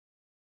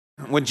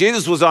When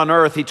Jesus was on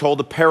earth, he told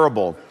a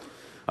parable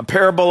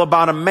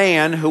about a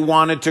man who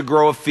wanted to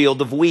grow a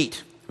field of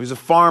wheat. He was a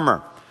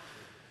farmer.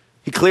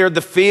 He cleared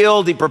the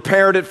field, he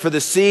prepared it for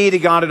the seed, he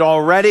got it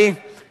all ready.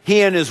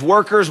 He and his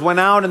workers went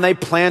out and they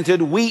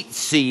planted wheat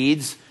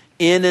seeds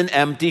in an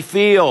empty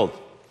field.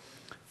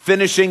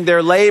 Finishing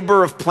their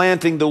labor of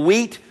planting the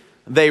wheat,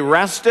 they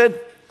rested.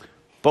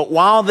 But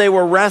while they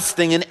were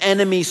resting, an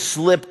enemy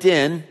slipped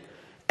in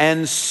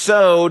and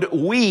sowed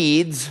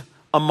weeds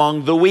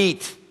among the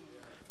wheat.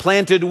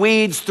 Planted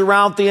weeds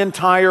throughout the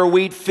entire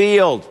wheat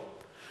field.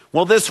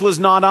 Well, this was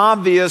not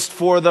obvious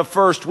for the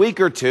first week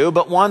or two,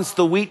 but once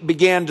the wheat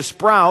began to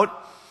sprout,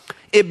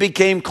 it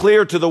became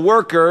clear to the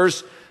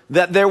workers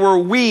that there were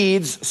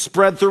weeds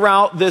spread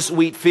throughout this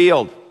wheat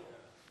field.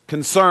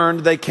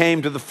 Concerned, they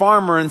came to the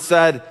farmer and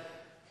said,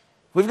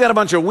 "We've got a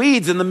bunch of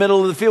weeds in the middle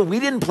of the field.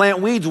 We didn't plant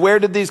weeds. Where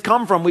did these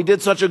come from? We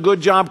did such a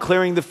good job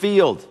clearing the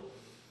field."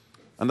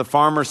 And the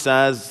farmer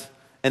says,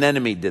 "An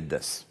enemy did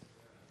this.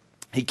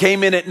 He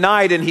came in at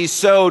night and he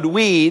sowed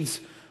weeds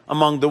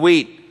among the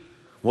wheat."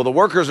 Well, the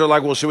workers are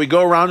like, "Well, should we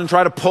go around and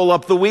try to pull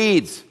up the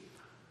weeds?"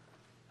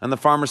 And the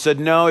farmer said,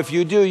 "No, if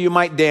you do, you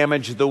might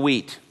damage the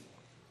wheat.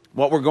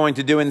 What we're going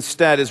to do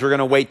instead is we're going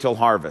to wait till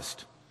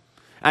harvest.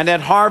 And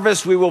at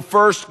harvest, we will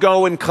first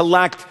go and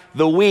collect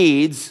the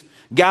weeds,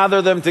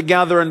 gather them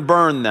together and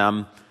burn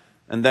them,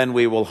 and then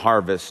we will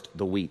harvest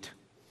the wheat."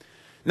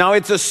 Now,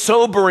 it's a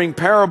sobering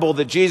parable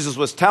that Jesus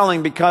was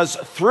telling because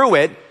through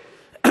it,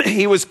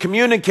 he was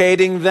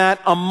communicating that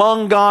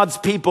among God's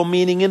people,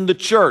 meaning in the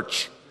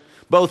church,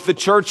 both the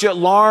church at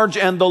large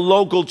and the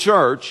local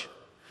church,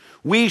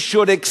 we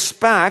should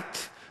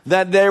expect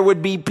that there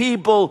would be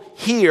people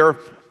here,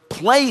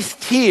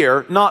 placed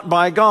here, not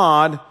by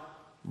God,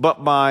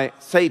 but by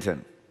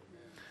Satan.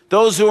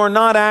 Those who are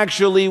not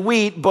actually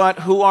wheat, but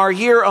who are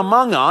here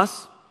among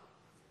us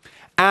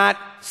at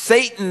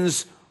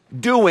Satan's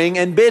doing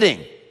and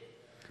bidding.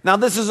 Now,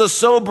 this is a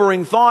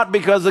sobering thought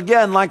because,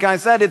 again, like I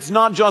said, it's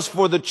not just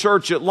for the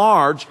church at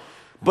large,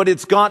 but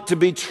it's got to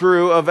be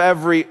true of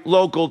every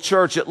local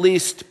church, at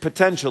least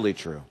potentially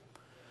true.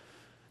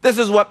 This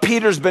is what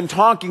Peter's been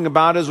talking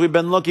about as we've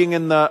been looking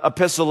in the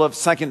epistle of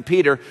 2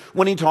 Peter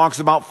when he talks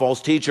about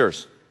false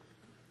teachers.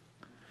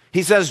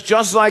 He says,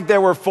 just like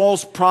there were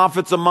false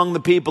prophets among the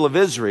people of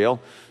Israel,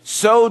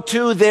 so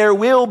too there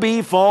will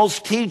be false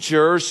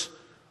teachers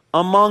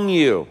among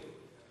you.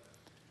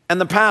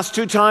 And the past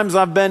 2 times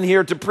I've been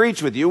here to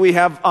preach with you, we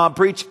have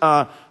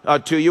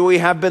we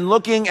have been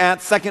looking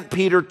at 2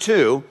 Peter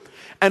 2,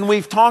 and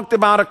we've talked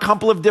about a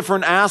couple of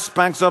different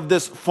aspects of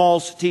this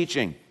false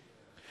teaching.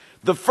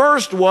 The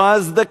first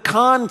was the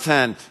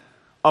content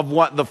of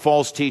what the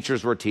false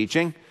teachers were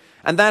teaching,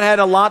 and that had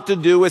a lot to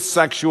do with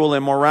sexual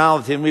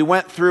immorality. And we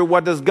went through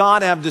what does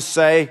God have to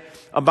say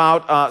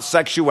about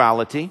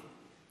sexuality.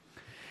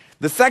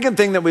 The second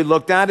thing that we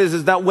looked at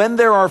is that when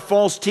there are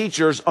false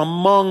teachers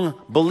among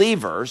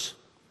believers,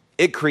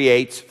 it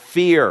creates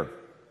fear.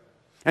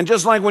 And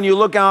just like when you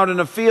look out in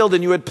a field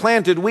and you had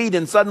planted wheat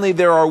and suddenly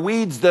there are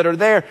weeds that are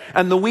there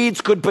and the weeds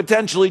could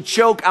potentially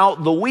choke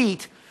out the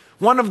wheat,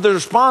 one of the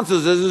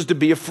responses is to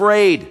be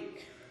afraid.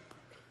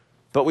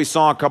 But we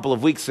saw a couple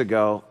of weeks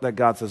ago that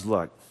God says,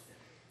 look,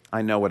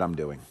 I know what I'm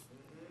doing.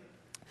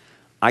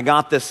 I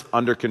got this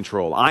under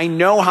control. I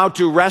know how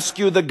to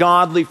rescue the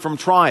godly from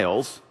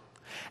trials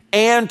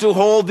and to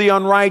hold the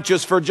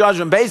unrighteous for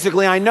judgment.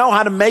 Basically, I know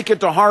how to make it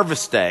to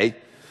harvest day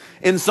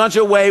in such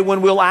a way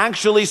when we'll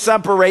actually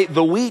separate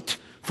the wheat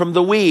from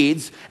the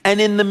weeds.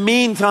 And in the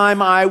meantime,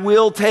 I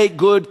will take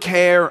good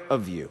care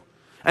of you.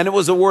 And it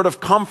was a word of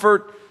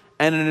comfort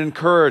and an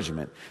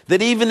encouragement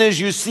that even as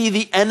you see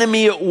the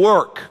enemy at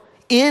work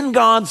in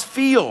God's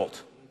field,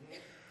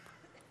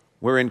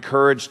 we're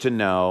encouraged to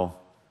know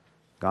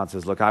God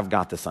says, look, I've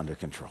got this under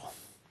control.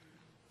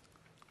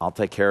 I'll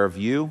take care of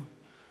you.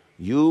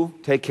 You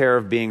take care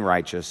of being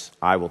righteous.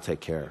 I will take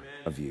care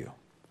of you.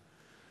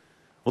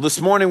 Well, this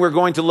morning we're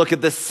going to look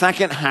at the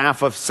second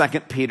half of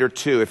 2 Peter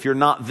 2. If you're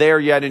not there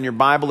yet in your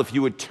Bible, if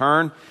you would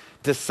turn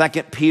to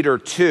 2 Peter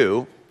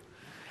 2.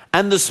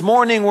 And this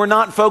morning we're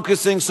not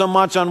focusing so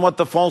much on what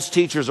the false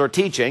teachers are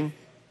teaching,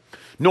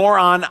 nor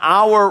on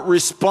our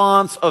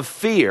response of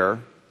fear,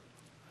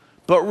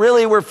 but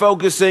really we're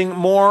focusing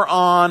more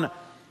on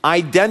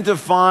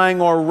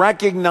identifying or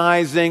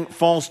recognizing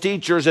false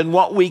teachers and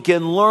what we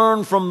can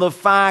learn from the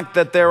fact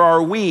that there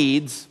are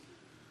weeds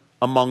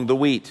among the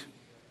wheat.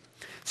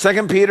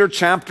 2 Peter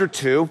chapter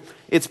 2,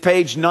 it's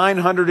page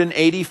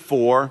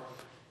 984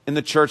 in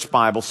the church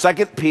Bible.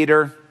 2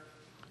 Peter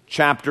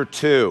chapter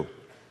 2.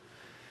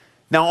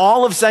 Now,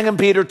 all of 2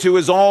 Peter 2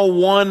 is all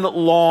one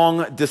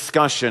long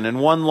discussion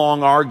and one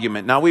long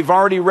argument. Now, we've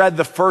already read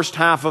the first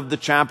half of the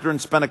chapter and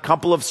spent a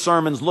couple of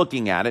sermons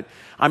looking at it.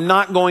 I'm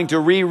not going to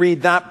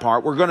reread that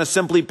part. We're going to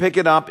simply pick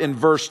it up in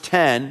verse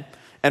 10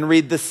 and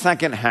read the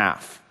second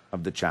half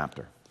of the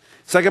chapter.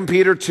 2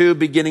 Peter 2,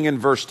 beginning in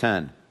verse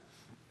 10.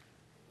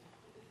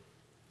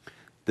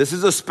 This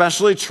is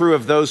especially true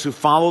of those who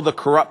follow the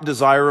corrupt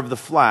desire of the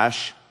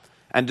flesh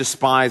and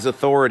despise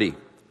authority.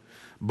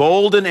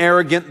 Bold and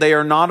arrogant, they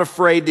are not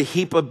afraid to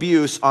heap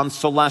abuse on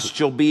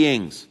celestial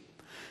beings.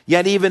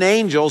 Yet even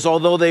angels,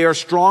 although they are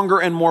stronger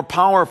and more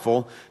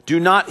powerful, do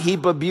not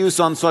heap abuse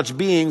on such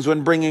beings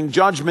when bringing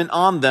judgment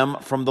on them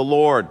from the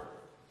Lord.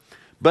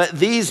 But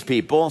these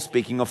people,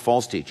 speaking of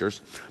false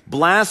teachers,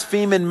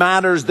 blaspheme in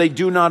matters they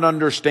do not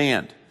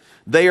understand.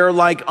 They are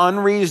like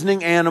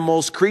unreasoning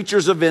animals,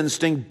 creatures of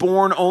instinct,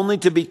 born only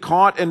to be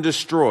caught and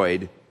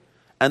destroyed.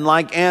 And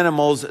like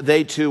animals,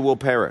 they too will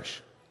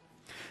perish.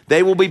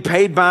 They will be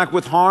paid back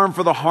with harm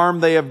for the harm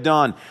they have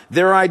done.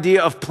 Their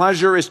idea of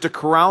pleasure is to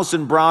carouse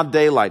in broad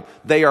daylight.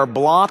 They are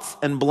blots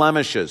and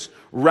blemishes,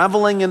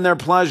 reveling in their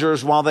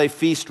pleasures while they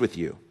feast with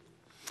you.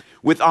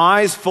 With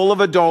eyes full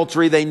of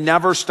adultery, they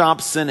never stop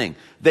sinning.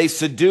 They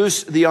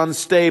seduce the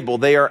unstable.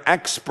 They are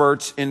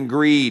experts in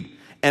greed,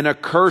 an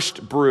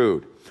accursed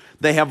brood.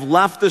 They have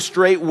left the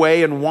straight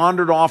way and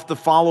wandered off to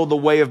follow the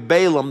way of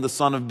Balaam, the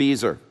son of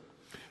Bezer,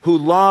 who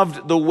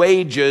loved the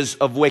wages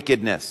of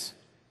wickedness.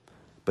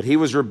 But he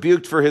was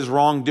rebuked for his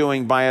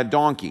wrongdoing by a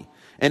donkey,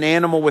 an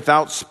animal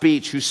without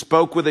speech, who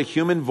spoke with a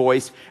human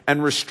voice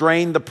and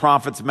restrained the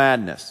prophet's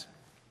madness.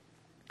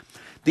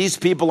 These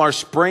people are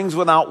springs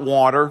without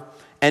water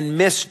and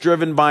mist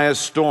driven by a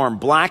storm.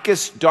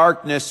 Blackest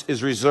darkness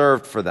is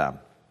reserved for them.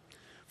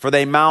 For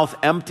they mouth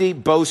empty,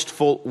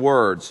 boastful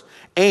words.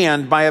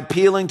 And by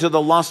appealing to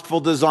the lustful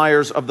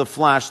desires of the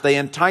flesh, they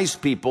entice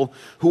people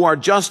who are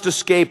just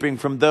escaping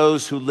from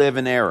those who live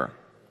in error.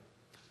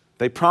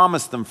 They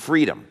promise them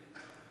freedom,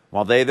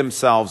 while they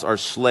themselves are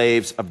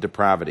slaves of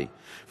depravity.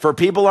 For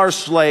people are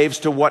slaves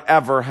to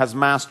whatever has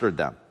mastered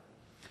them.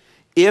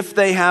 If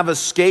they have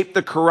escaped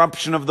the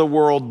corruption of the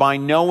world by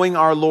knowing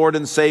our Lord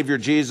and Savior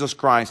Jesus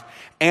Christ,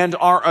 and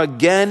are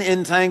again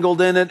entangled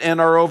in it and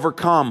are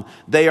overcome,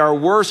 they are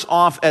worse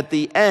off at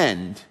the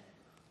end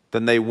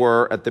than they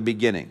were at the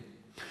beginning.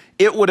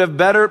 It would have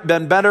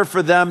been better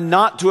for them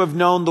not to have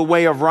known the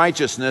way of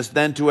righteousness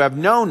than to have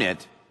known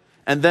it,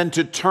 and then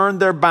to turn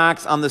their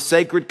backs on the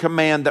sacred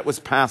command that was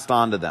passed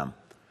on to them.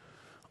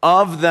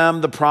 Of them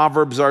the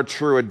proverbs are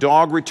true. A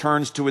dog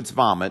returns to its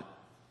vomit,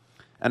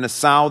 and a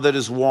sow that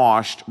is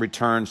washed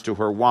returns to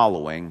her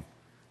wallowing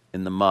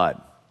in the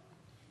mud.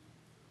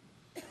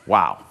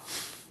 Wow.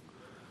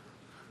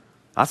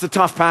 That's a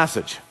tough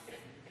passage.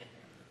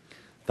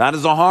 That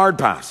is a hard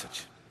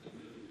passage.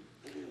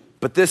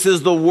 But this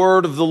is the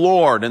word of the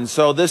Lord, and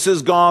so this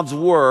is God's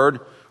word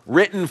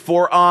written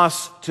for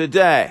us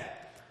today.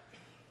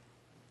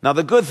 Now,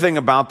 the good thing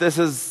about this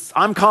is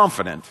I'm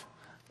confident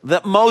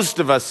that most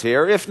of us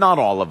here, if not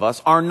all of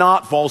us, are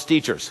not false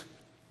teachers.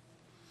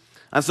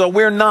 And so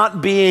we're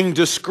not being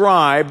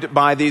described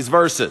by these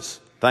verses.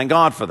 Thank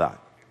God for that.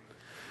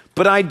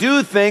 But I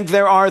do think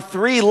there are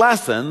 3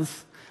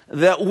 lessons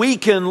that we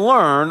can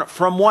learn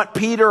from what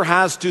Peter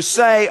has to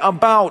say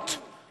about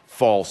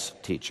false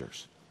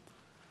teachers.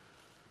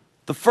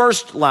 The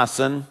first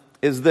lesson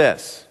is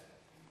this.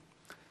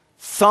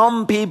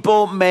 Some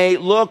people may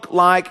look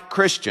like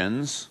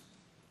Christians,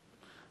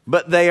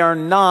 but they are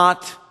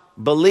not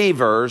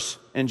believers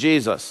in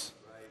Jesus.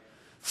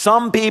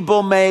 Some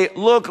people may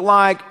look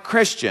like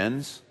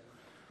Christians,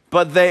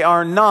 but they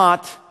are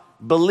not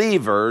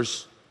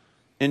believers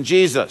in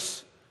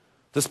Jesus.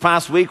 This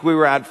past week we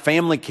were at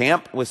family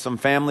camp with some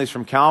families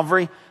from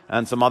Calvary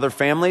and some other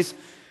families.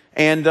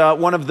 And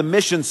one of the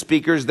mission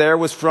speakers there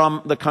was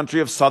from the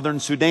country of Southern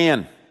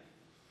Sudan.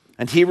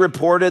 And he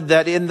reported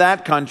that in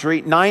that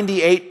country,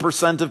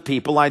 98% of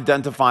people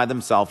identify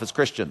themselves as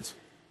Christians.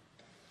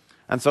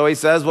 And so he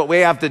says what we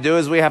have to do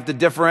is we have to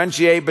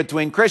differentiate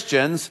between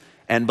Christians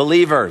and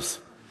believers.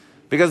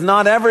 Because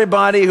not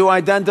everybody who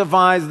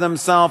identifies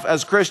themselves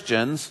as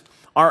Christians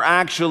are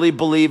actually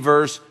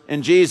believers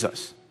in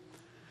Jesus.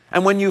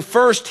 And when you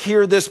first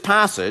hear this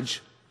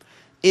passage,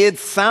 it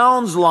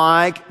sounds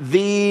like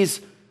these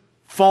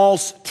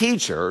false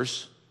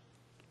teachers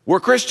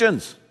were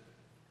Christians.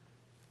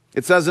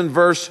 It says in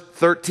verse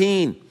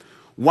 13,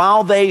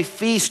 while they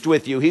feast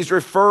with you. He's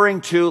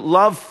referring to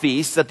love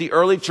feasts that the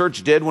early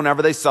church did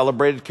whenever they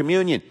celebrated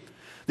communion.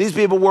 These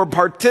people were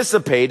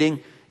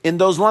participating in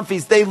those love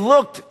feasts. They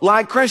looked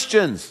like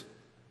Christians.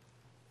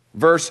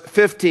 Verse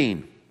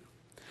 15,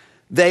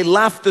 they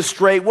left the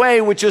straight way,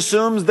 which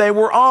assumes they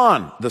were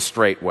on the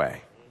straight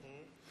way.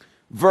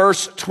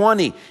 Verse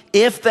 20,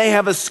 if they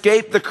have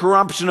escaped the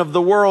corruption of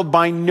the world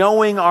by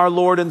knowing our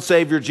Lord and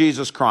Savior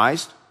Jesus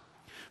Christ.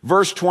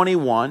 Verse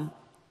 21,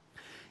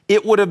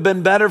 it would have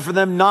been better for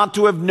them not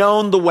to have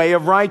known the way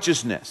of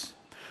righteousness.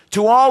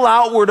 To all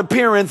outward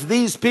appearance,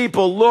 these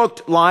people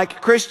looked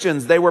like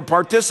Christians. They were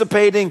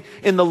participating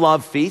in the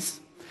love feast.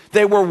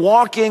 They were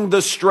walking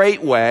the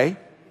straight way.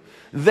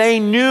 They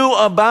knew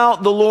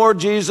about the Lord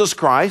Jesus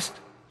Christ,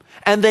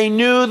 and they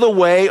knew the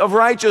way of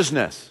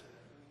righteousness.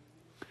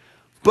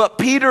 But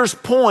Peter's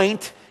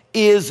point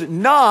is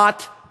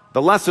not,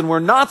 the lesson we're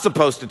not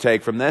supposed to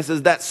take from this,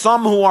 is that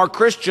some who are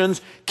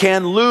Christians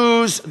can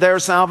lose their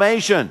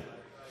salvation.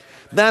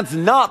 That's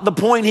not the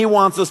point he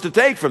wants us to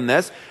take from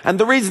this. And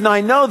the reason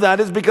I know that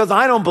is because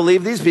I don't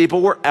believe these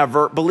people were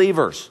ever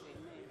believers.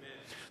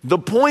 The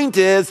point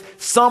is,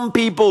 some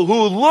people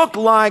who look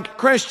like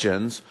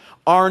Christians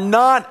are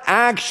not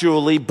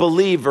actually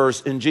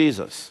believers in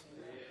Jesus.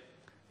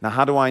 Now,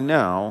 how do I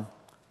know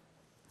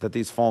that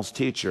these false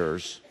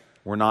teachers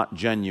were not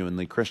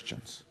genuinely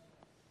Christians?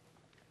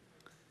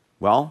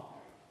 Well,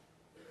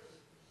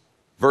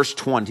 verse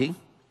 20,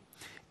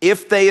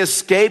 if they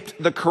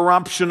escaped the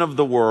corruption of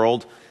the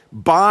world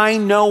by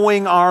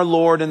knowing our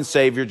Lord and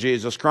Savior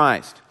Jesus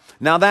Christ.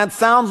 Now that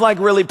sounds like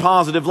really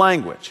positive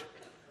language,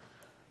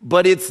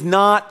 but it's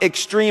not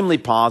extremely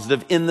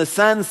positive in the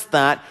sense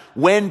that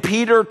when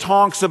Peter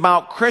talks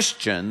about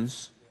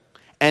Christians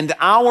and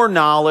our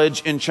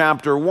knowledge in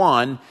chapter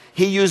 1,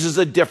 he uses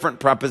a different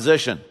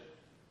preposition.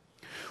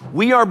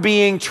 We are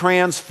being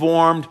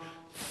transformed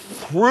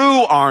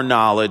through our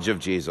knowledge of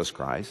Jesus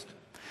Christ.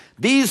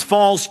 These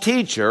false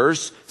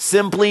teachers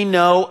simply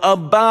know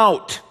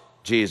about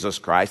Jesus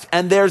Christ,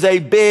 and there's a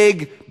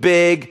big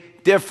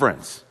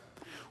difference.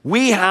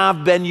 We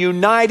have been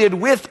united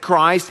with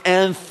Christ,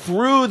 and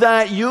through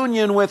that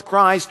union with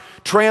Christ,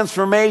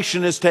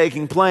 transformation is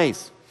taking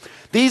place.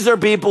 These are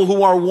people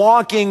who are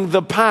walking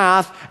the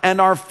path and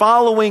are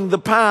following the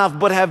path,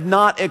 but have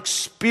not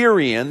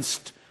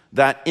experienced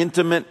that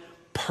intimate,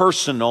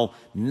 personal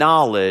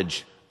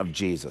knowledge of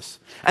Jesus.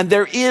 And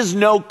there is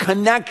no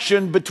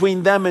connection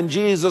between them and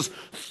Jesus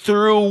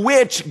through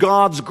which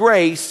God's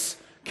grace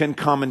can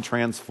come and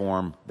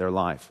transform their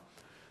life.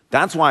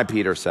 That's why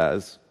Peter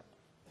says,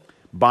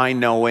 by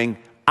knowing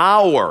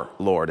our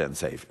Lord and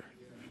Savior.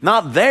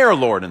 Not their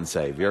Lord and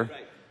Savior,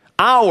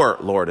 our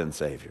Lord and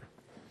Savior.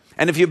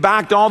 And if you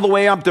backed all the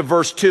way up to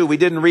verse 2, we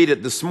didn't read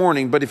it this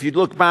morning, but if you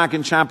look back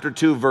in chapter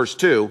 2, verse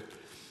 2,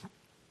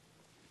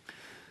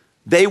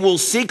 they will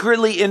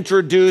secretly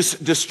introduce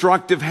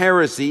destructive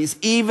heresies,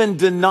 even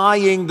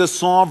denying the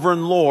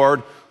sovereign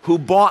Lord who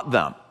bought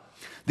them.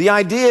 The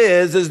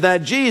idea is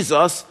that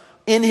Jesus,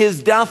 in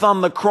his death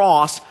on the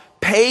cross,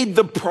 paid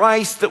the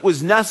price that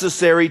was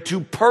necessary to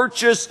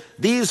purchase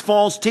these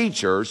false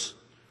teachers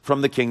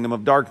from the kingdom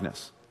of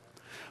darkness.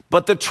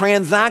 But the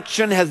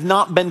transaction has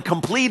not been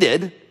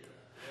completed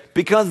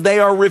because they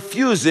are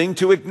refusing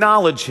to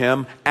acknowledge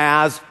him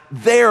as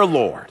their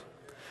Lord.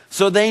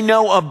 So they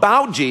know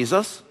about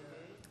Jesus,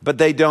 but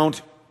they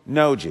don't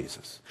know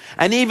Jesus.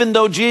 And even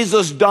though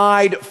Jesus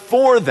died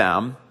for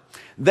them,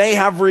 they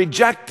have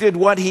rejected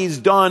what he's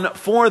done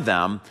for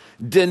them,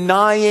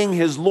 denying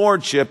his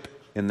lordship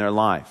in their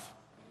life.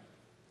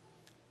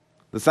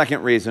 The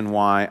second reason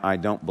why I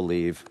don't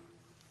believe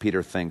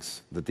Peter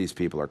thinks that these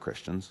people are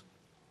Christians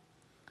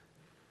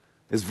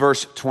is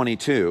verse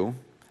 22.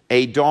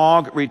 A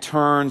dog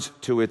returns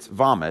to its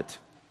vomit,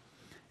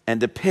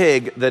 and a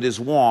pig that is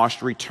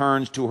washed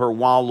returns to her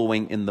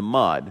wallowing in the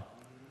mud.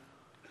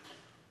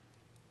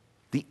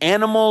 The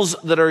animals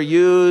that are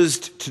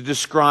used to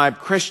describe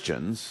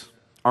Christians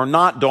are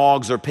not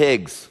dogs or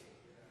pigs.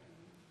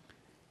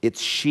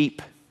 It's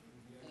sheep.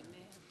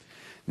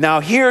 Now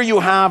here you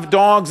have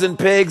dogs and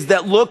pigs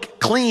that look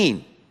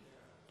clean.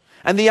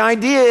 And the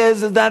idea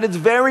is that it's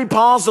very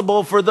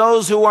possible for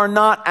those who are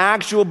not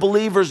actual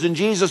believers in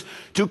Jesus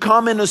to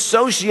come and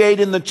associate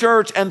in the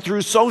church and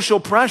through social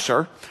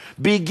pressure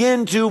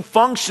begin to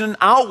function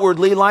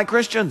outwardly like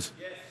Christians.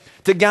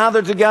 To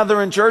gather together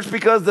in church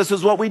because this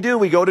is what we do.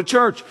 We go to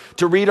church.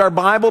 To read our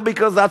Bible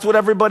because that's what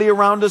everybody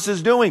around us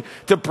is doing.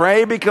 To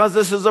pray because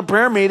this is a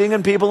prayer meeting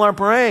and people are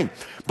praying.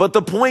 But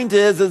the point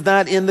is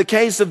that in the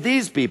case of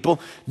these people,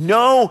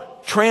 no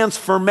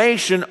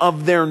transformation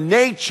of their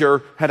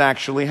nature had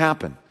actually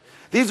happened.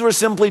 These were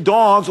simply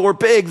dogs or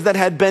pigs that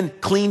had been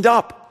cleaned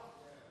up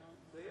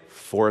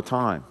for a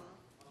time.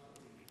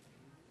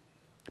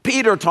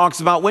 Peter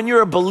talks about when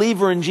you're a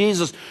believer in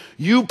Jesus,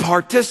 you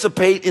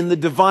participate in the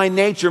divine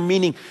nature,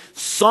 meaning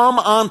some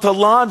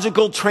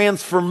ontological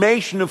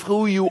transformation of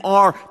who you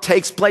are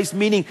takes place,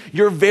 meaning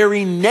your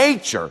very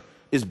nature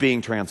is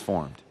being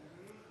transformed.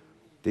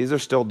 These are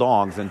still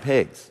dogs and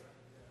pigs.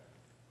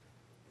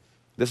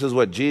 This is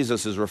what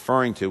Jesus is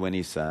referring to when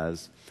he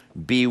says,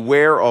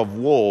 beware of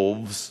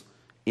wolves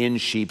in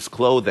sheep's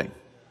clothing.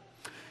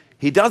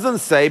 He doesn't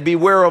say,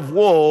 beware of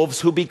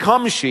wolves who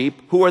become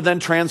sheep, who are then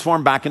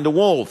transformed back into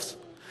wolves.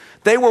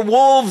 They were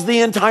wolves the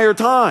entire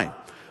time,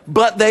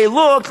 but they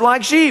looked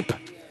like sheep.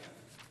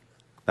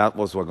 That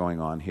was what's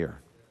going on here.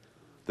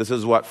 This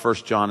is what 1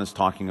 John is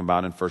talking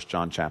about in 1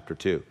 John chapter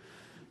 2.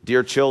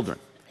 Dear children,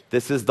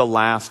 this is the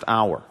last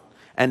hour.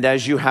 And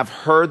as you have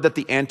heard that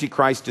the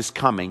Antichrist is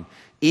coming,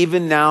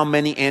 even now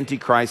many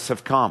Antichrists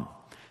have come.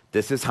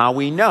 This is how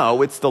we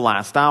know it's the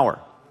last hour.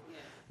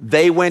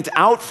 They went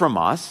out from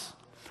us,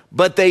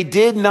 but they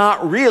did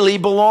not really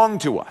belong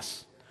to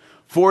us.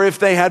 For if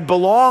they had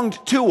belonged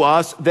to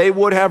us, they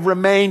would have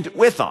remained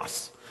with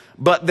us.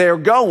 But their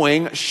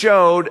going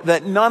showed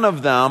that none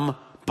of them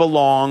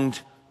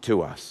belonged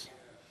to us.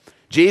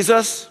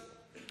 Jesus,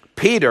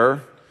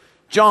 Peter,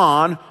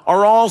 John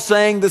are all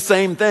saying the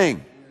same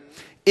thing.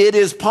 It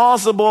is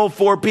possible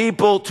for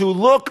people to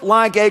look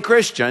like a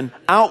Christian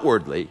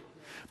outwardly,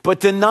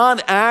 but to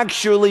not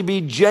actually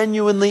be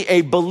genuinely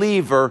a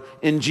believer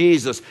in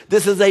Jesus.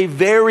 This is a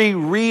very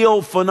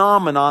real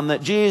phenomenon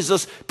that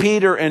Jesus,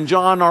 Peter, and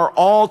John are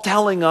all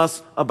telling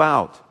us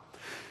about.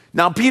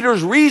 Now,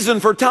 Peter's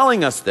reason for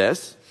telling us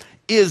this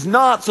is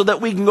not so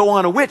that we can go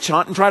on a witch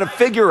hunt and try to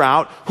figure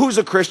out who's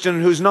a Christian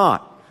and who's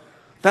not.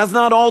 That's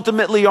not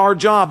ultimately our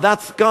job.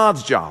 That's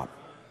God's job.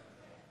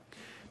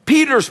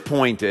 Peter's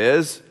point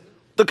is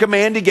the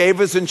command he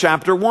gave us in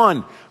chapter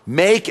 1.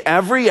 Make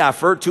every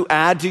effort to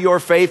add to your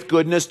faith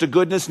goodness, to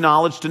goodness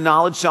knowledge, to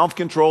knowledge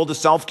self-control, to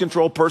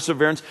self-control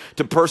perseverance,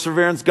 to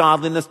perseverance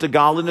godliness, to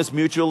godliness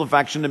mutual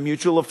affection, to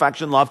mutual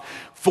affection love.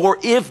 For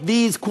if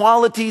these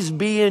qualities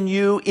be in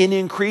you in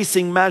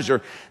increasing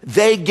measure,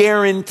 they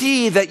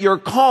guarantee that your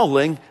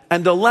calling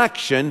and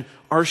election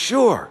are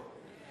sure.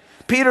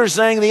 Peter's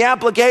saying the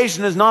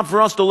application is not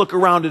for us to look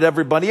around at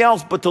everybody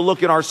else, but to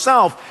look at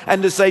ourselves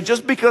and to say,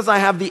 just because I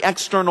have the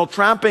external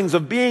trappings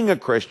of being a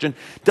Christian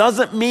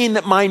doesn't mean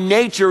that my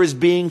nature is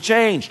being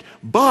changed.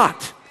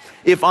 But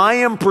if I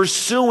am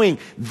pursuing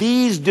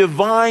these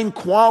divine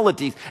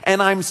qualities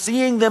and I'm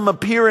seeing them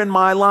appear in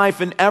my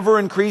life in ever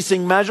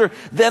increasing measure,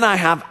 then I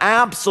have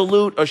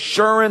absolute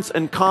assurance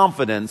and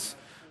confidence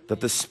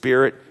that the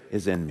Spirit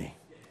is in me.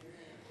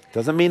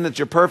 Doesn't mean that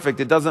you're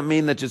perfect. It doesn't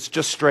mean that it's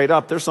just straight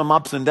up. There's some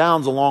ups and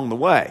downs along the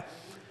way.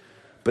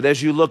 But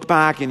as you look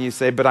back and you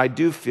say, but I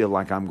do feel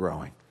like I'm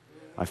growing.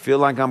 I feel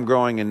like I'm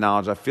growing in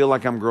knowledge. I feel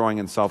like I'm growing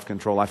in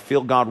self-control. I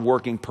feel God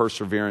working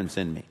perseverance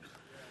in me.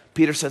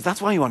 Peter says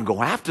that's why you want to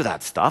go after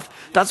that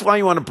stuff. That's why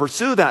you want to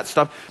pursue that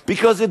stuff,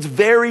 because it's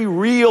very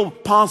real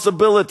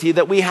possibility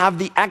that we have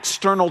the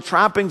external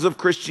trappings of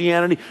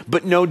Christianity,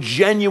 but no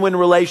genuine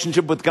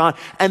relationship with God.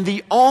 And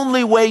the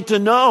only way to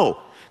know,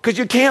 because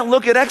you can't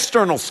look at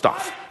external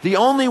stuff. The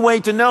only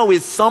way to know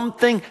is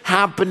something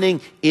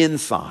happening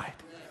inside.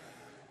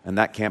 And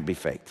that can't be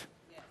faked.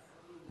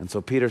 And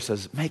so Peter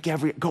says,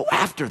 go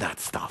after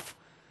that stuff.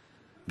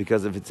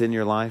 Because if it's in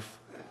your life,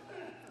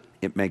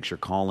 it makes your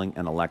calling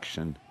and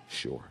election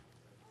sure.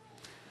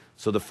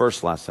 So the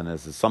first lesson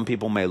is that some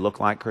people may look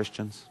like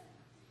Christians,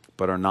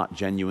 but are not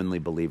genuinely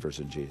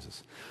believers in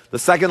Jesus. The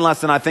second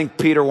lesson I think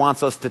Peter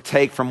wants us to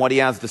take from what he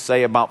has to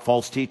say about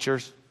false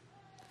teachers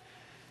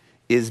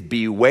is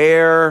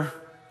beware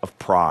of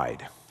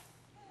pride.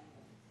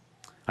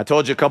 I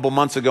told you a couple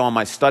months ago on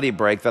my study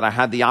break that I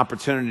had the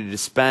opportunity to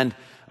spend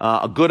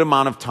a good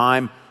amount of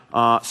time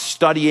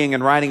studying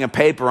and writing a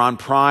paper on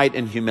pride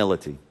and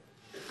humility.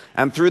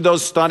 And through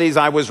those studies,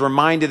 I was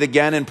reminded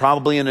again, and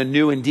probably in a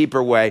new and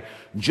deeper way,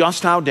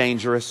 just how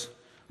dangerous,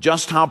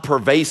 just how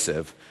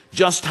pervasive,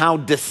 just how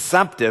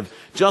deceptive,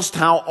 just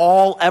how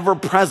all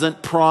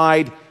ever-present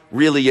pride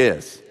really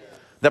is.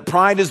 That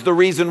pride is the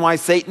reason why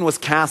Satan was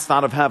cast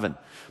out of heaven.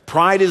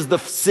 Pride is the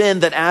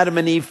sin that Adam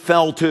and Eve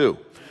fell to.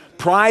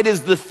 Pride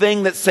is the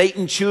thing that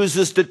Satan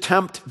chooses to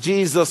tempt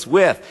Jesus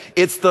with.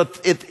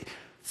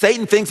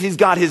 Satan thinks he's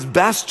got his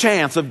best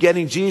chance of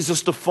getting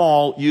Jesus to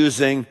fall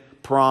using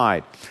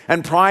pride.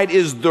 And pride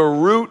is the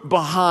root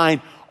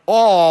behind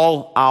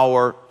all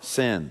our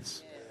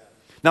sins.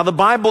 Now, the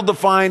Bible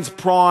defines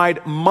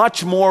pride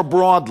much more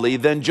broadly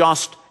than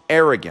just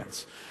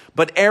arrogance.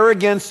 But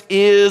arrogance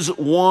is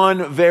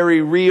one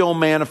very real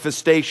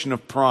manifestation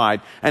of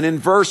pride. And in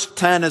verse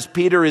 10, as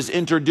Peter is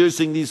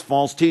introducing these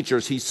false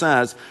teachers, he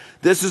says,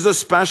 this is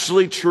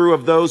especially true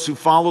of those who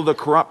follow the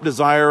corrupt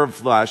desire of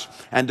flesh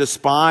and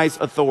despise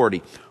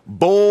authority.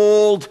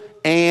 Bold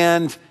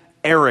and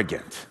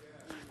arrogant.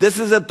 This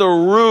is at the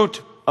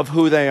root of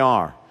who they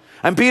are.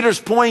 And Peter's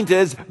point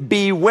is,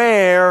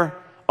 beware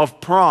of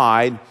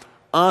pride,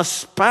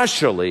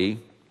 especially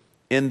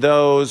in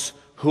those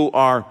who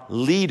are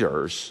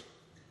leaders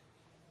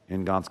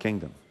in God's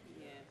kingdom.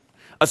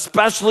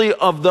 Especially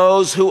of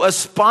those who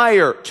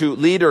aspire to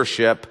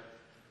leadership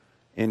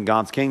in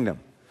God's kingdom.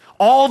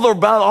 All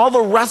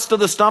the rest of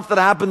the stuff that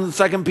happens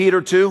in 2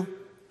 Peter 2,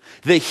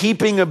 the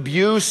heaping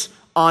abuse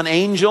on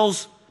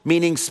angels,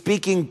 meaning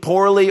speaking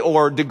poorly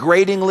or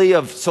degradingly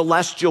of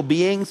celestial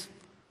beings,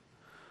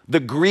 the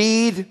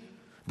greed,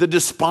 the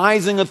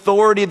despising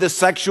authority, the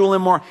sexual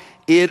immorality,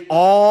 it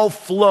all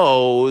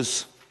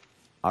flows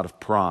out of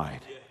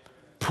pride.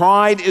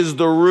 Pride is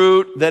the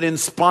root that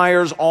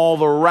inspires all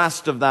the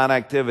rest of that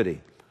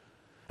activity.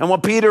 And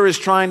what Peter is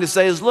trying to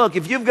say is, look,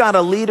 if you've got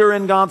a leader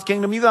in God's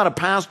kingdom, you've got a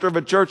pastor of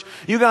a church,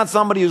 you got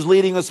somebody who's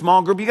leading a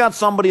small group, you got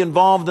somebody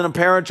involved in a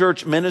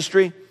parachurch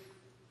ministry,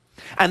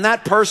 and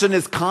that person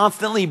is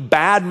constantly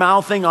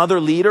bad-mouthing other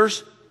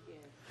leaders,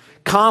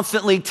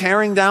 constantly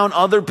tearing down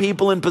other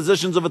people in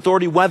positions of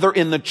authority, whether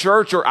in the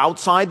church or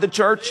outside the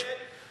church,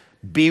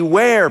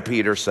 beware,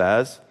 Peter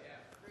says.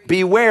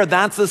 Beware,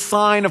 that's a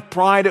sign of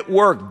pride at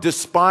work,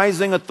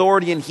 despising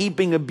authority and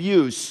heaping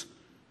abuse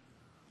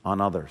on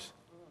others.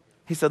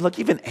 He said, look,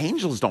 even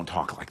angels don't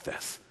talk like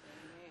this.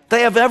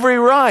 They have every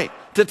right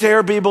to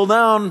tear people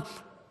down,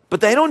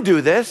 but they don't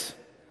do this.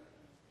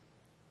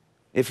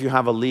 If you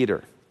have a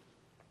leader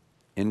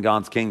in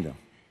God's kingdom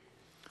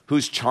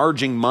who's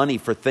charging money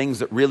for things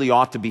that really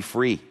ought to be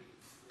free,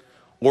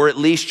 or at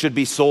least should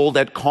be sold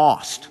at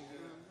cost,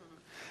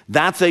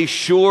 That's a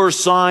sure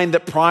sign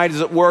that pride is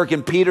at work.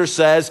 And Peter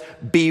says,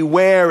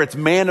 beware, it's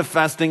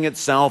manifesting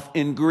itself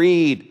in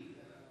greed.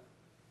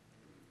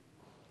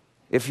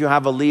 If you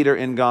have a leader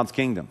in God's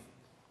kingdom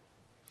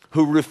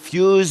who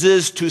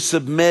refuses to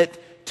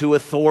submit to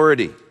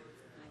authority,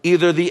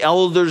 either the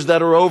elders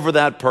that are over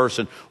that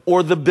person,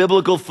 or the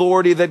biblical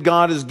authority that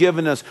God has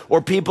given us,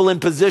 or people in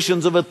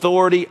positions of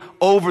authority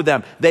over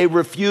them, they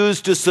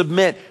refuse to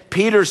submit.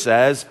 Peter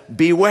says,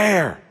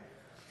 beware.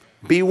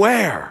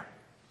 Beware.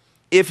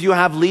 If you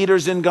have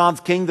leaders in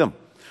God's kingdom,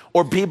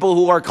 or people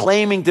who are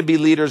claiming to be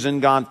leaders in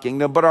God's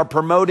kingdom, but are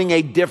promoting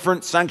a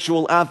different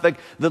sexual ethic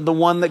than the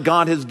one that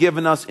God has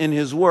given us in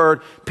his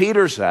word,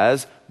 Peter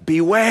says,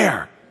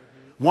 beware.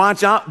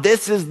 Watch out.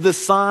 This is the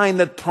sign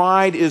that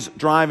pride is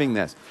driving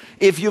this.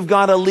 If you've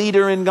got a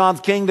leader in God's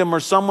kingdom, or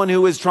someone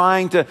who is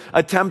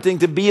attempting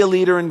to be a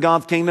leader in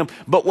God's kingdom,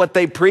 but what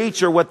they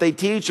preach or what they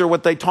teach or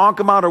what they talk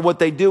about or what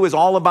they do is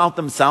all about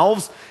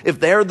themselves, if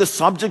they're the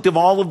subject of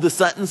all of the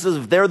sentences,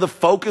 if they're the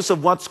focus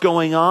of what's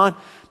going on,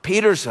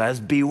 Peter says,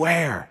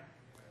 beware.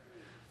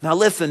 Now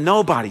listen,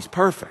 nobody's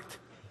perfect.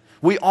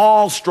 We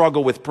all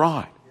struggle with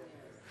pride.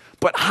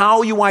 But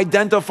how you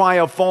identify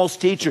a false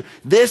teacher,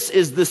 this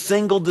is the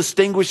single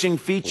distinguishing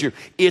feature.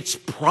 It's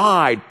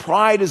pride.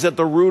 Pride is at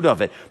the root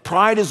of it.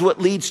 Pride is what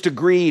leads to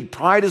greed.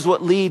 Pride is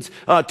what leads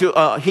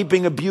to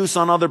heaping abuse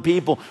on other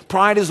people.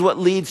 Pride is what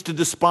leads to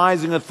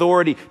despising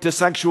authority, to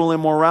sexual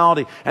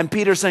immorality. And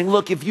Peter's saying,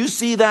 look, if you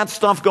see that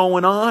stuff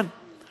going on,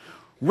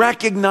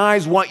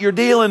 recognize what you're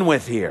dealing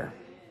with here.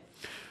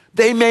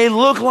 They may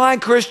look like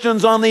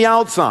Christians on the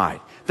outside.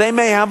 They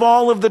may have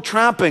all of the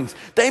trappings.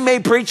 They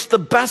may preach the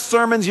best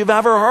sermons you've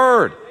ever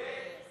heard.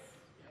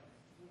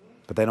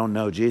 But they don't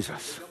know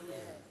Jesus.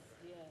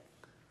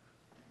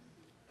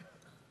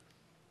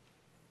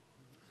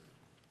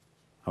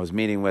 I was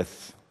meeting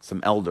with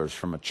some elders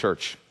from a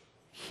church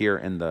here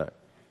in the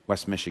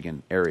West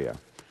Michigan area.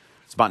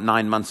 It's about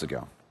 9 months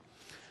ago.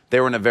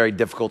 They were in a very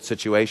difficult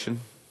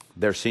situation.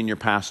 Their senior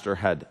pastor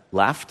had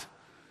left,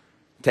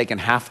 taken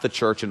half the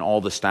church and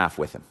all the staff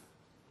with him.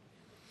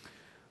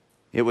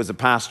 It was a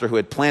pastor who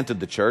had planted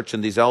the church,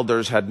 and these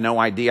elders had no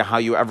idea how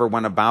you ever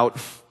went about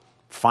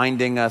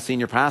finding a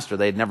senior pastor.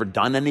 They had never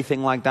done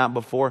anything like that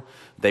before.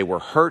 They were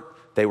hurt.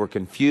 They were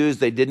confused.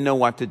 They didn't know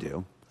what to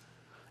do.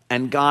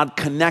 And God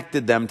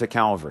connected them to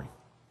Calvary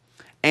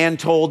and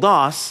told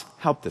us,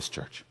 help this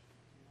church.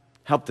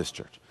 Help this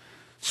church.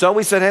 So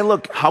we said, hey,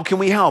 look, how can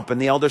we help?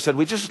 And the elder said,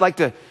 we'd like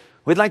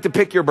to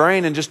pick your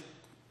brain and just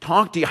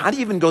talk to you. How do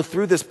you even go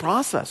through this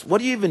process? What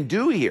do you even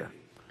do here?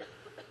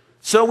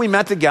 So we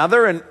met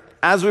together, and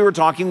as we were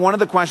talking, one of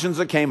the questions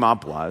that came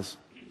up was,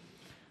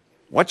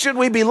 what should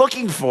we be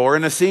looking for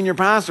in a senior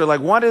pastor?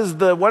 Like, what are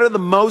the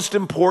most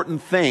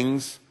important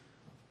things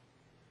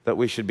that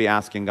we should be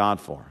asking God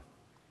for?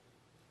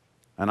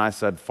 And I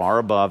said, far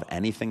above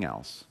anything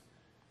else,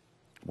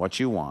 what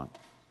you want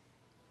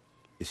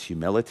is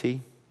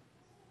humility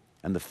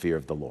and the fear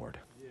of the Lord.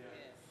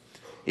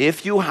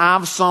 If you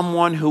have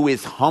someone who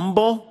is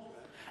humble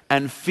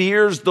and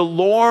fears the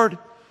Lord,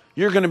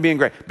 you're going to be in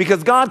great.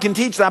 Because God can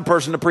teach that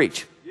person to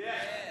preach.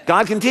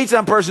 God can teach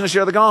that person to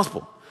share the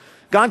gospel.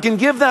 God can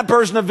give that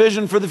person a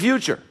vision for the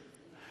future.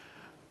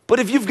 But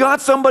if you've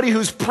got somebody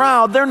who's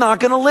proud, they're not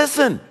going to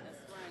listen.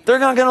 They're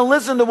not going to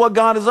listen to what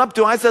God is up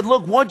to. I said,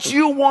 look, what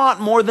you want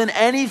more than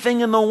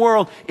anything in the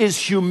world is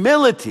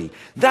humility.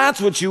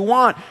 That's what you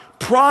want.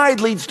 Pride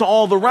leads to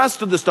all the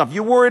rest of the stuff.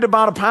 You're worried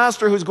about a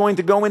pastor who's going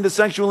to go into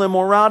sexual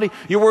immorality.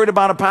 You're worried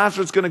about a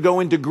pastor that's going to go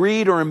into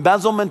greed or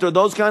embezzlement or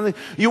those kinds of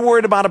things. You're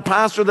worried about a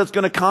pastor that's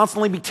going to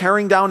constantly be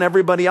tearing down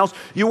everybody else.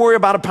 You worry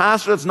about a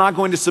pastor that's not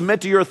going to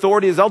submit to your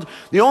authority as elder.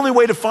 The only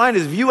way to find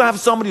is if you have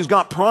somebody who's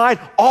got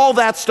pride, all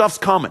that stuff's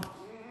coming.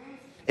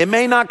 It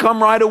may not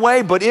come right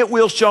away, but it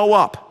will show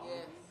up.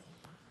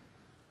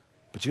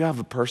 But you have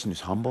a person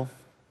who's humble,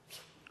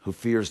 who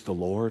fears the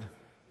Lord,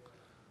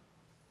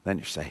 then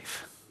you're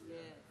safe.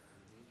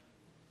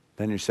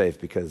 Then you're safe,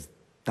 because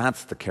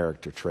that's the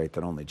character trait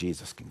that only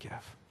Jesus can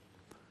give.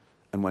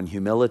 And when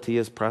humility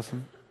is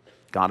present,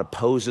 God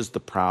opposes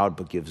the proud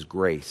but gives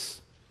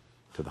grace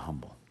to the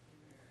humble.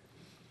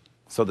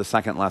 So the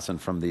second lesson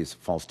from these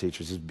false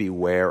teachers is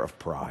beware of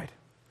pride.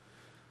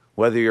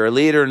 Whether you're a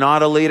leader or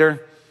not a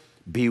leader,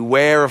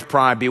 beware of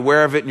pride.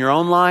 Beware of it in your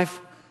own life.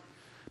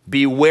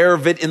 Beware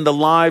of it in the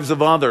lives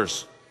of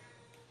others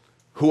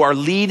who are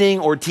leading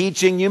or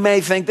teaching. You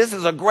may think, this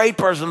is a great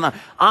person.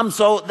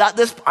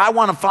 I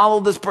want to follow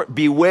this person.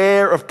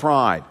 Beware of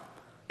pride.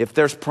 If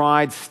there's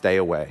pride, stay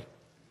away.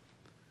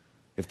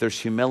 If there's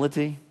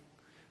humility,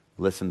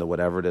 listen to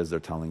whatever it is they're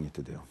telling you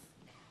to do.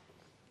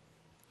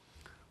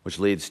 Which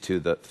leads to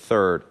the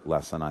third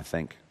lesson I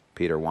think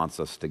Peter wants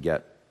us to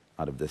get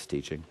out of this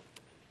teaching.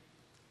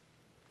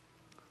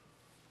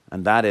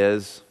 And that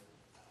is,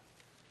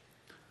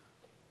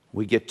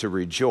 we get to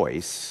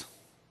rejoice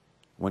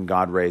when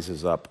God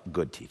raises up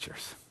good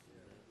teachers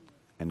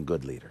and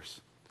good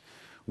leaders.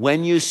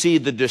 When you see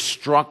the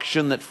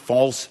destruction that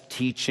false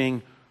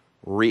teaching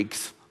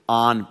wreaks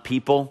on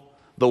people,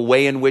 the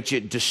way in which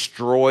it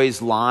destroys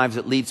lives.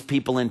 It leads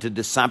people into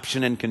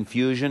deception and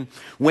confusion.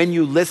 When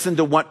you listen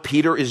to what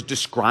Peter is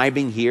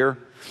describing here,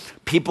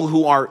 people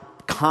who are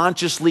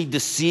consciously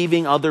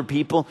deceiving other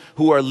people,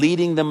 who are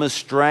leading them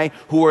astray,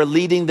 who are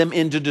leading them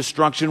into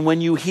destruction. When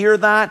you hear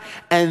that,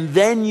 and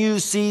then you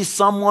see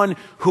someone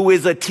who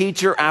is a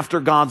teacher after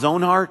God's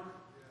own heart,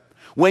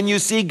 when you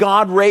see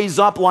God raise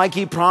up, like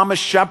he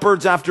promised,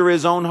 shepherds after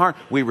his own heart,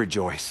 we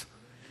rejoice.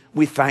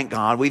 We thank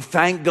God. We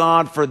thank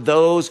God for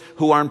those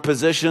who are in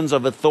positions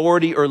of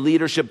authority or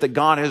leadership that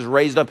God has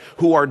raised up,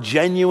 who are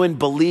genuine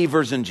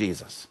believers in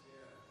Jesus.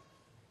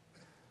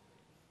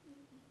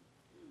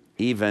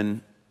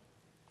 Even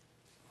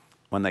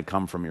when they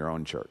come from your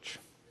own church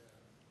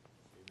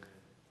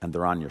and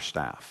they're on your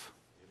staff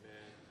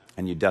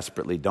and you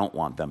desperately don't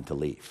want them to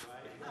leave.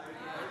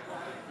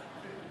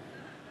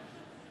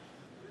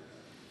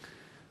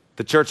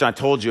 The church I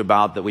told you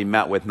about that we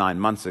met with 9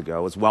 months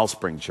ago was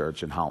Wellspring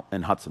Church in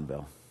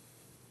Hudsonville.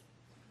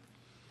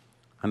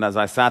 And as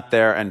I sat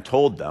there and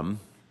told them,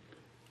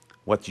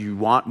 what you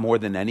want more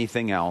than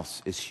anything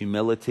else is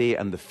humility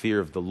and the fear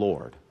of the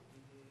Lord.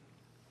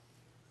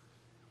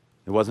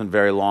 It wasn't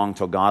very long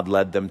till God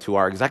led them to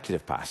our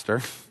executive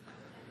pastor,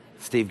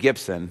 Steve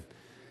Gibson.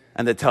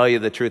 And to tell you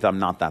the truth, I'm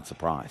not that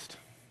surprised.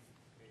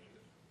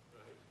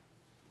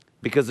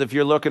 Because if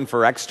you're looking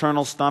for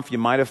external stuff, you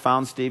might have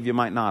found Steve, you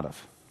might not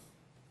have.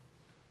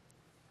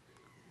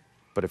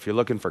 But if you're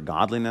looking for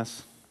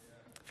godliness,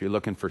 if you're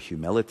looking for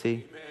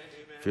humility,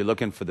 if you're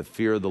looking for the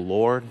fear of the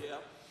Lord, it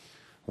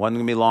wasn't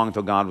going to be long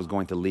until God was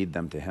going to lead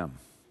them to him.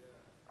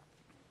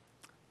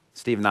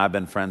 Steve and I have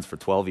been friends for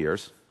 12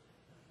 years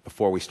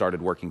before we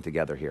started working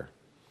together here.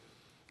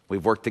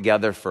 We've worked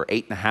together for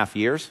 8.5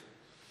 years.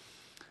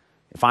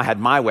 If I had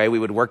my way, we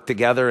would work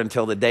together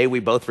until the day we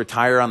both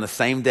retire on the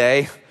same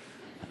day,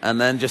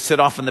 and then just sit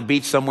off on the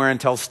beach somewhere and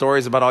tell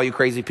stories about all you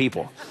crazy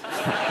people.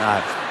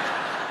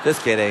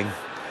 Just kidding.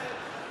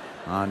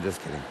 I'm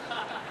just kidding.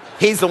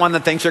 He's the one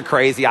that thinks you're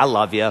crazy. I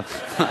love you.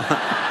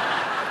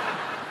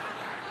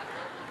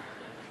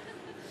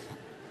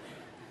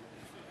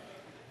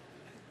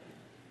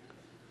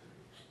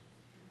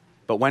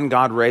 But when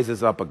God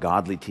raises up a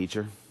godly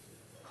teacher,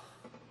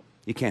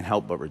 you can't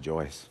help but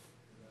rejoice.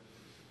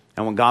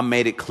 And when God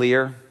made it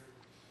clear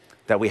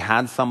that we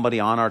had somebody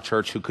on our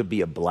church who could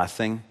be a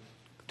blessing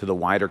to the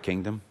wider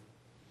kingdom,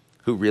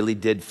 who really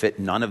did fit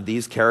none of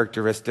these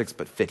characteristics,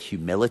 but fit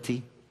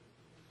humility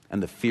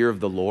and the fear of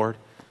the Lord.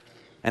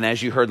 And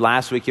as you heard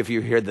last week, if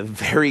you hear the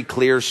very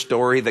clear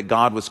story that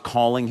God was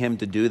calling him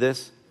to do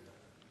this,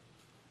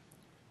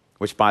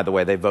 which, by the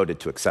way, they voted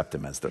to accept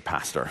him as their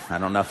pastor. I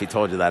don't know if he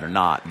told you that or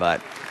not,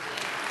 but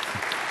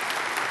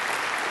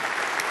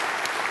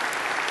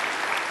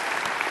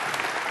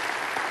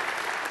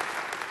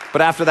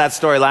after that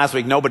story last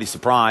week, nobody's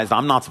surprised.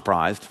 I'm not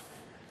surprised.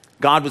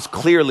 God was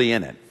clearly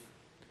in it.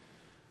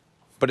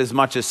 But as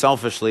much as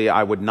selfishly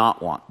I would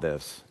not want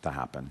this to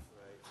happen,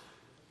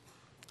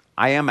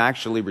 I am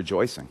actually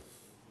rejoicing.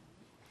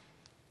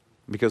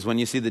 Because when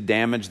you see the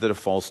damage that a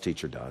false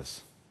teacher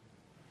does,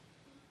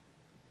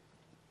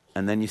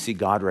 and then you see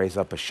God raise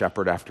up a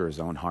shepherd after his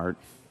own heart,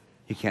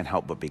 you can't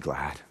help but be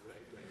glad.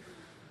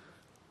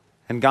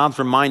 And God's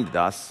reminded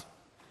us,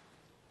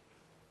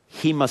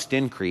 he must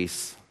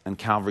increase and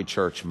Calvary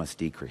Church must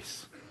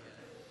decrease.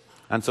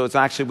 And so it's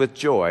actually with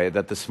joy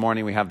that this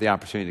morning we have the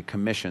opportunity to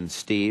commission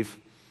Steve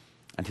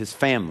and his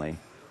family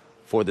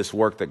for this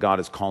work that God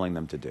is calling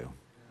them to do.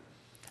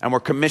 And we're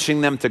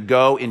commissioning them to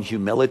go in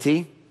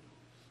humility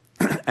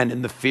and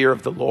in the fear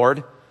of the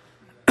Lord,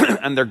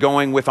 and they're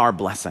going with our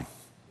blessing.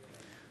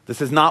 This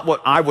is not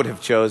what I would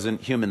have chosen,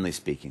 humanly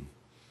speaking,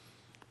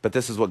 but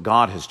this is what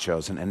God has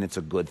chosen, and it's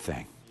a good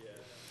thing.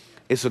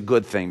 It's a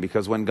good thing,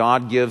 because when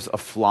God gives a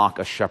flock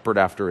a shepherd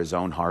after his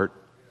own heart,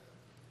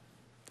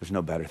 there's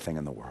no better thing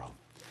in the world.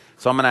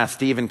 So I'm going to ask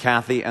Steve and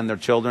Kathy and their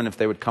children if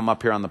they would come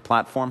up here on the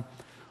platform,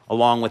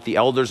 along with the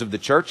elders of the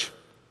church,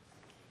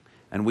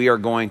 and we are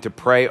going to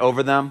pray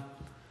over them,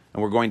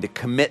 and we're going to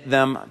commit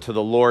them to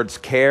the Lord's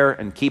care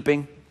and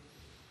keeping.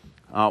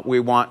 We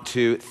want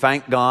to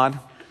thank God.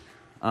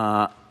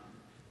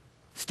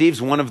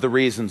 Steve's one of the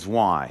reasons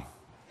why,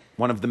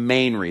 one of the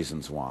main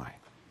reasons why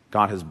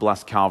God has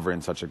blessed Calvary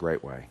in such a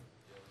great way.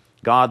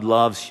 God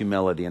loves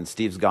humility, and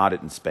Steve's got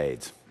it in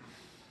spades.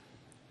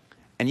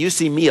 And you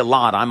see me a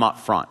lot, I'm up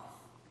front.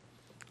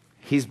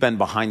 He's been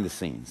behind the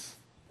scenes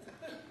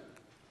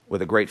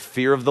with a great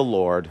fear of the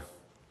Lord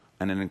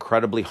and an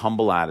incredibly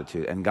humble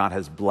attitude, and God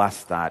has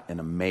blessed that in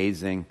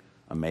amazing,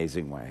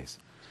 amazing ways.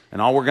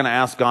 And all we're going to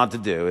ask God to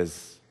do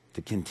is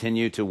to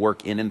continue to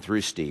work in and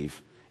through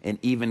Steve in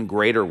even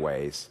greater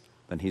ways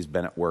than he's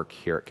been at work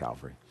here at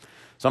Calvary.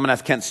 So I'm going to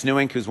ask Kent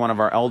Snewink, who's one of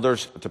our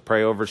elders, to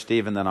pray over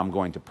Steve, and then I'm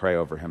going to pray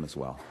over him as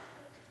well.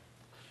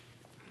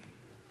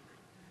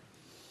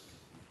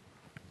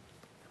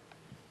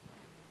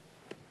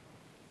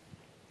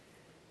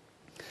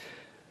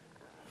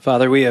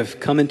 Father, we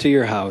have come into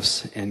your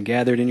house and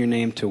gathered in your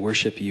name to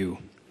worship you.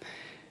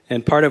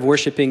 And part of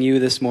worshiping you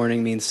this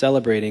morning means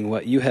celebrating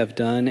what you have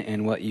done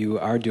and what you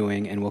are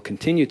doing and will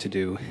continue to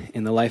do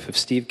in the life of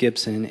Steve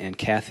Gibson and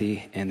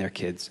Kathy and their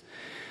kids.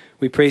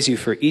 We praise you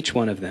for each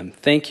one of them.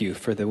 Thank you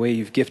for the way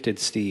you've gifted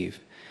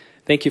Steve.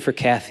 Thank you for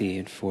Kathy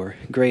and for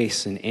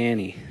Grace and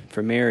Annie,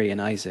 for Mary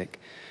and Isaac.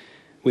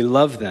 We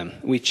love them.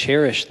 We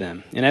cherish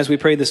them. And as we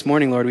prayed this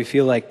morning, Lord, we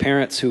feel like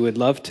parents who would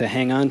love to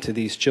hang on to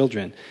these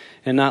children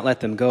and not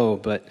let them go.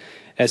 But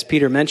as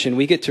Peter mentioned,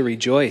 we get to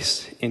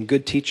rejoice in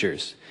good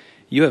teachers.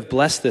 You have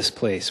blessed this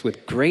place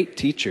with great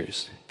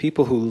teachers,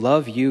 people who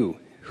love you,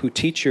 who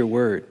teach your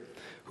word,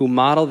 who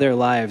model their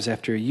lives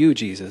after you,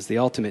 Jesus, the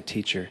ultimate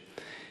teacher.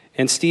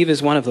 And Steve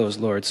is one of those,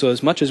 Lord. So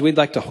as much as we'd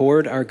like to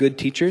hoard our good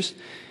teachers,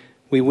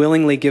 we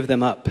willingly give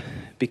them up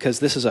because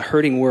this is a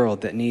hurting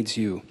world that needs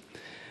you.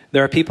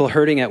 There are people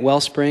hurting at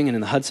Wellspring and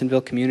in the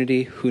Hudsonville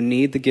community who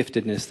need the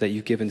giftedness that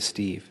you've given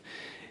Steve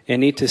and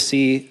need to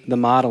see the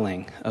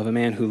modeling of a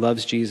man who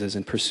loves Jesus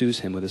and pursues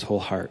him with his whole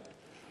heart.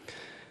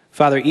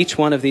 Father, each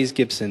one of these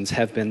Gibsons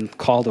have been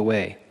called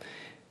away.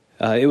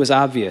 It was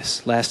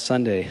obvious last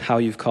Sunday how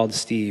you've called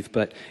Steve,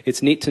 but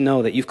it's neat to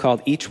know that you've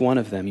called each one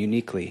of them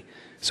uniquely.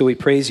 So we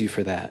praise you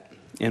for that.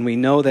 And we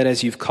know that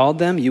as you've called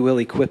them, you will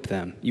equip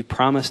them. You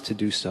promised to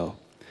do so.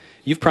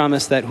 You've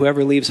promised that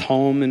whoever leaves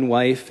home and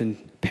wife and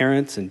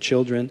parents and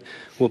children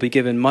will be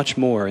given much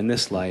more in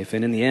this life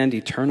and in the end,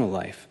 eternal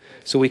life.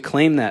 So we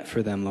claim that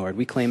for them, Lord.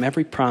 We claim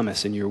every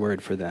promise in your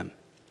word for them.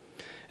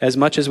 As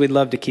much as we'd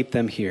love to keep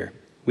them here,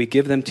 we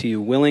give them to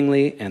you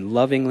willingly and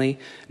lovingly,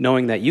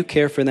 knowing that you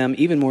care for them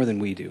even more than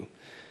we do.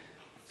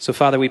 So,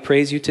 Father, we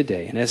praise you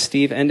today. And as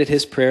Steve ended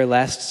his prayer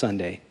last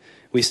Sunday,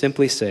 we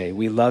simply say,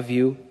 we love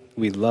you,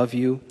 we love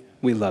you,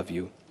 we love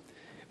you.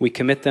 We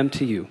commit them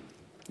to you.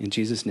 In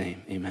Jesus'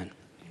 name, amen.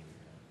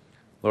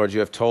 Lord, you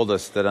have told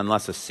us that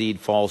unless a seed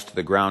falls to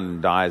the ground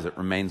and dies, it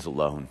remains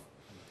alone.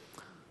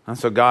 And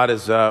so God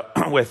is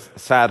with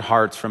sad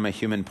hearts from a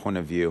human point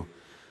of view.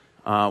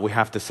 We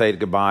have to say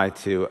goodbye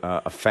to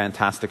a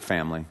fantastic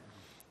family.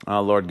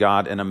 Lord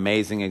God, an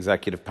amazing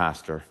executive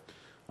pastor.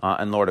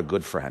 And Lord, a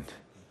good friend.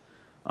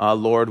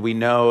 Lord, we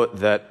know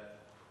that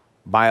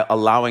by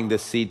allowing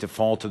this seed to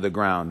fall to the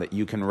ground, that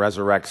you can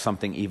resurrect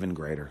something even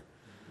greater.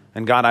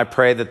 And God, I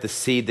pray that the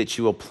seed that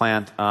you will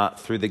plant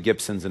through the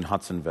Gibsons in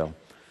Hudsonville,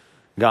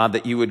 God,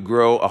 that you would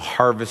grow a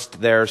harvest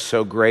there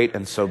so great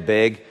and so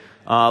big,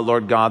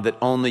 Lord God, that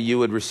only you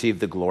would receive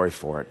the glory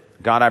for it.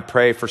 God, I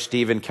pray for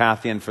Steve and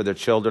Kathy and for their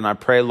children. I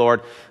pray,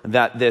 Lord,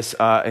 that this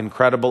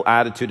incredible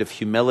attitude of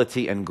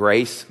humility and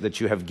grace that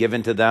you have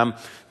given to them,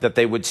 that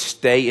they would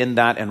stay in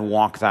that and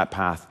walk that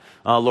path.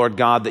 Lord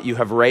God, that you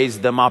have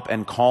raised them up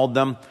and called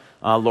them,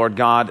 Lord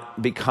God,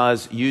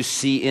 because you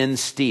see in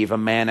Steve a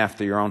man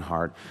after your own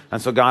heart.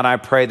 And so, God, I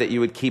pray that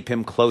you would keep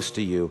him close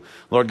to you.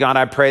 Lord God,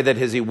 I pray that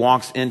as he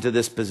walks into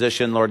this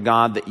position, Lord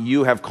God, that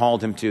you have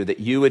called him to,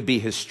 that you would be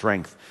his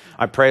strength.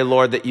 I pray,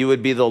 Lord, that you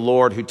would be the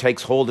Lord who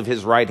takes hold of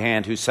his right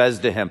hand, who says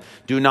to him,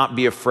 do not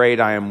be afraid,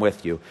 I am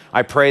with you.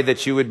 I pray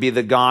that you would be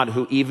the God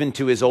who, even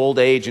to his old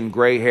age and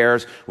gray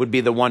hairs, would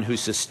be the one who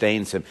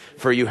sustains him.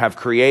 For you have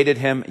created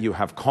him, you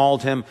have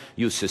called him,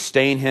 you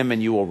sustain him,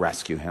 and you will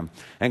rescue him.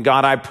 And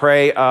God, I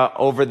pray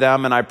over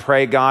them, and I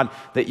pray, God,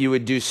 that you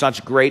would do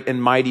such great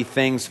and mighty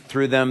things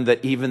through them,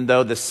 that even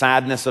though the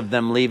sadness of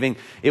them leaving,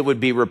 it would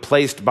be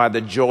replaced by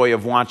the joy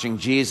of watching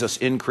Jesus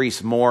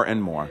increase more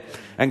and more.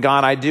 And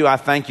God, I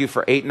thank you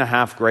for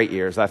 8.5 great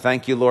years. I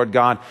thank you, Lord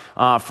God,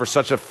 for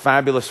such a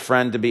fabulous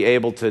friend to be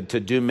able to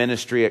do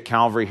ministry at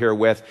Calvary here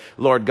with,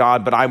 Lord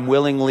God. But I'm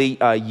willingly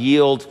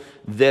yield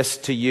this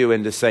to you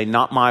and to say,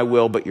 not my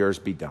will, but yours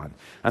be done.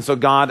 And so,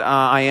 God,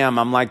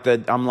 I'm like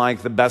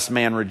the best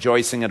man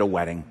rejoicing at a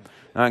wedding.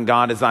 And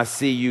God, as I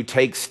see you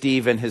take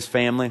Steve and his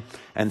family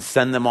and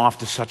send them off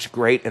to such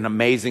great and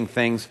amazing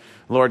things,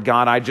 Lord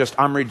God,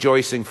 I'm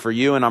rejoicing for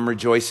you and I'm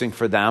rejoicing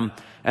for them.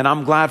 And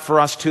I'm glad for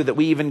us too that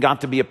we even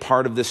got to be a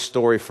part of this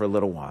story for a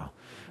little while.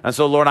 And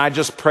so, Lord, I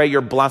just pray your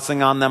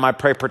blessing on them. I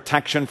pray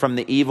protection from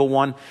the evil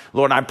one.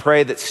 Lord, I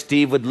pray that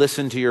Steve would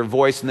listen to your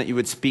voice and that you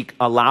would speak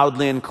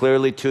loudly and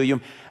clearly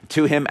to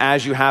him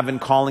as you have in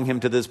calling him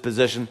to this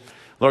position.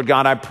 Lord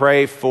God, I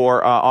pray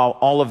for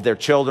all of their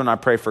children. I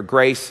pray for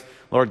Grace.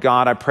 Lord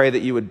God, I pray that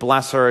you would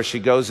bless her as she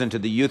goes into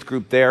the youth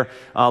group there.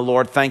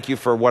 Lord, thank you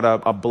for what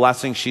a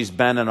blessing she's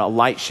been and a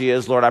light she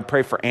is. Lord, I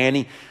pray for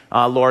Annie.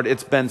 Lord,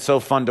 it's been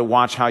so fun to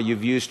watch how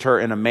you've used her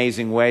in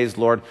amazing ways,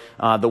 Lord,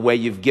 the way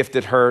you've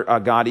gifted her,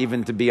 God,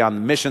 even to be on the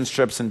missions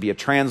trips and be a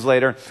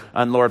translator.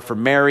 And Lord, for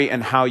Mary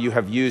and how you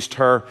have used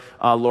her,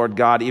 Lord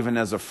God, even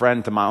as a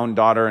friend to my own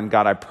daughter. And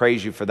God, I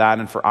praise you for that.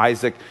 And for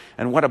Isaac,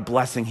 and what a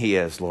blessing he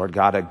is, Lord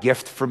God, a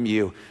gift from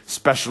you,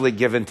 specially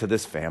given to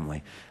this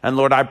family. And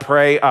Lord, I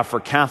pray for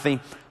Kathy,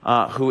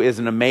 who is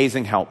an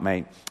amazing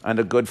helpmate and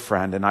a good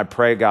friend. And I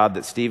pray, God,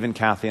 that Steve and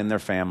Kathy and their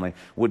family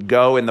would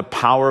go in the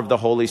power of the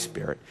Holy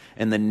Spirit.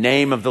 In the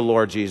name of the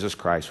Lord Jesus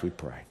Christ, we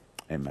pray.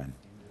 Amen.